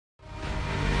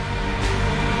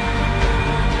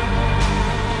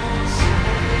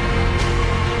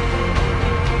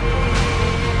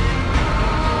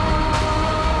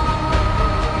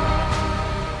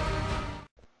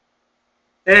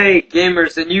Hey,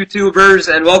 gamers and YouTubers,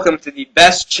 and welcome to the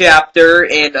best chapter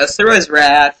in Asura's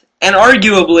Wrath, and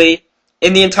arguably,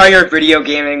 in the entire video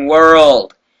gaming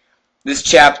world. This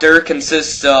chapter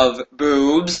consists of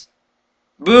boobs,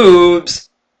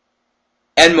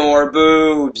 and more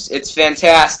boobs. It's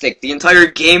fantastic. The entire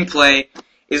gameplay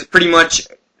is pretty much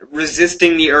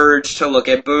resisting the urge to look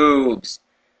at boobs.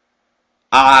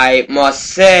 I must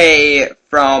say,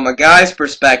 from a guy's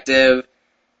perspective,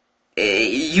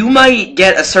 you might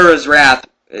get Asura's Wrath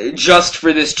just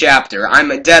for this chapter.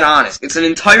 I'm dead honest. It's an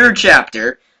entire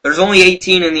chapter. There's only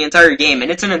 18 in the entire game,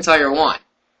 and it's an entire one.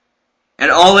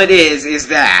 And all it is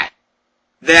that.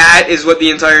 That is what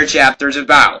the entire chapter is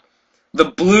about. The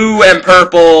blue and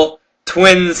purple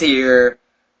twins here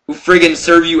who friggin'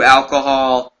 serve you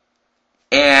alcohol,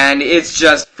 and it's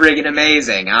just friggin'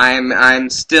 amazing. I'm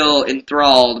still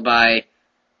enthralled by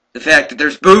the fact that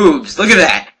there's boobs. Look at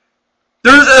that.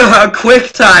 There's a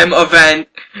QuickTime event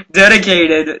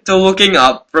dedicated to looking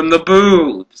up from the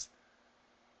boobs.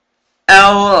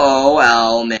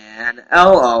 LOL, man.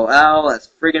 LOL, that's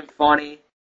friggin' funny.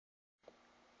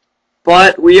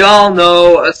 But we all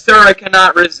know Asura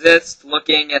cannot resist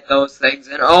looking at those things,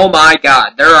 and oh my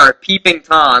god, there are peeping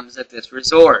toms at this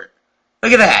resort.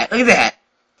 Look at that, look at that.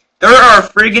 There are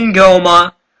friggin'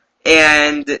 Goma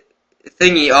and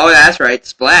thingy, oh that's right,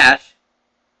 Splash.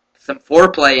 Some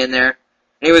foreplay in there.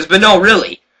 Anyways, but no,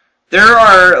 really. There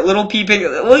are little peeping...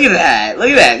 Look at that.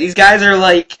 Look at that. These guys are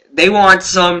like... They want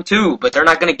some, too, but they're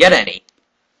not going to get any.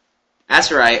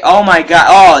 That's right. Oh, my god.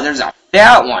 Oh, there's a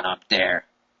fat one up there.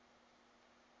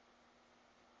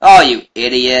 Oh, you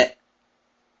idiot.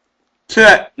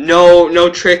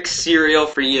 No trick cereal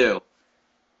for you.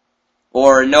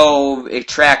 Or no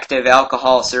attractive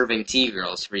alcohol-serving tea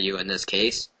girls for you in this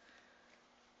case.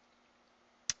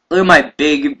 Look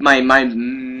at my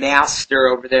master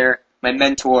over there, my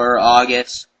mentor,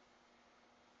 August.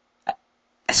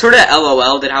 I sort of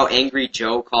LOL'd at how Angry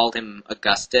Joe called him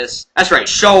Augustus. That's right,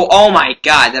 oh my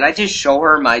god, did I just show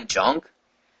her my junk?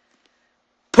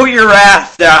 Put your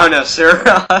wrath down,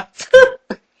 Asura.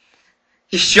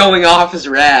 He's showing off his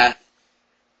wrath.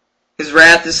 His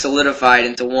wrath is solidified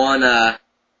into one,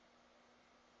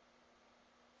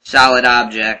 solid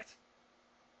object.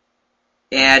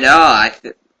 And,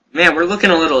 man, we're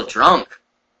looking a little drunk.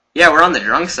 Yeah, we're on the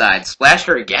drunk side. Splash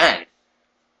her again.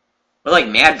 We're like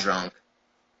mad drunk.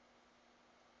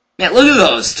 Man, look at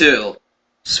those two.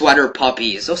 Sweater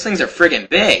puppies. Those things are friggin'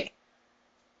 big.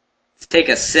 Let's take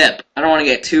a sip. I don't want to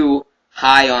get too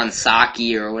high on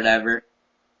sake or whatever.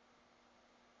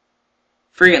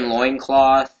 Friggin'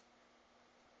 loincloth.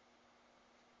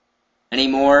 Any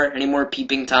more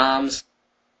peeping toms?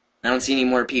 I don't see any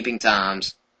more peeping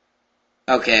toms.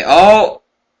 Okay, oh!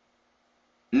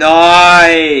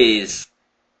 Nice!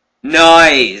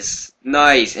 Nice!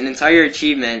 Nice! An entire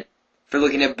achievement for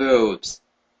looking at boobs.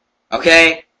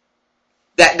 Okay?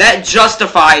 That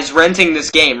justifies renting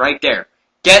this game right there.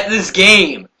 Get this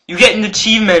game! You get an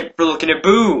achievement for looking at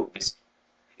boobs.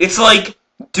 It's like,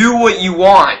 do what you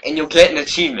want and you'll get an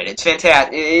achievement. It's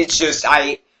fantastic. It's just,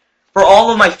 for all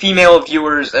of my female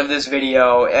viewers of this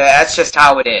video, that's just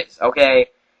how it is, okay?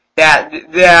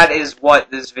 That is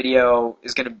what this video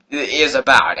is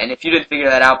about. And if you didn't figure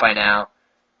that out by now,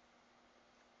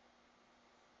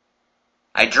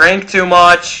 I drank too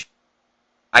much.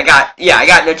 I got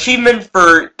an achievement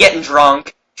for getting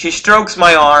drunk. She strokes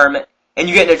my arm, and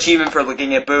you get an achievement for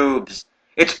looking at boobs.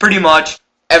 It's pretty much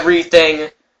everything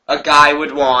a guy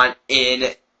would want in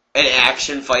an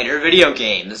action fighter video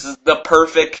game. This is the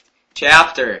perfect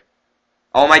chapter.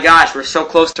 Oh my gosh, we're so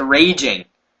close to raging.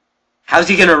 How's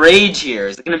he gonna rage here?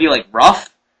 Is it gonna be, like,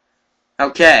 rough?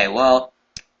 Okay, well,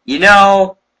 you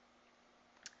know,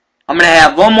 I'm gonna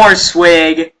have one more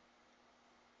swig,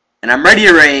 and I'm ready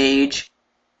to rage,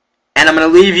 and I'm gonna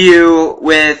leave you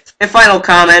with a final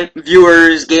comment,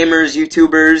 viewers, gamers,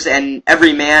 YouTubers, and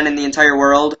every man in the entire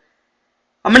world.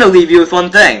 I'm gonna leave you with one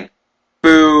thing.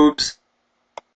 Boobs.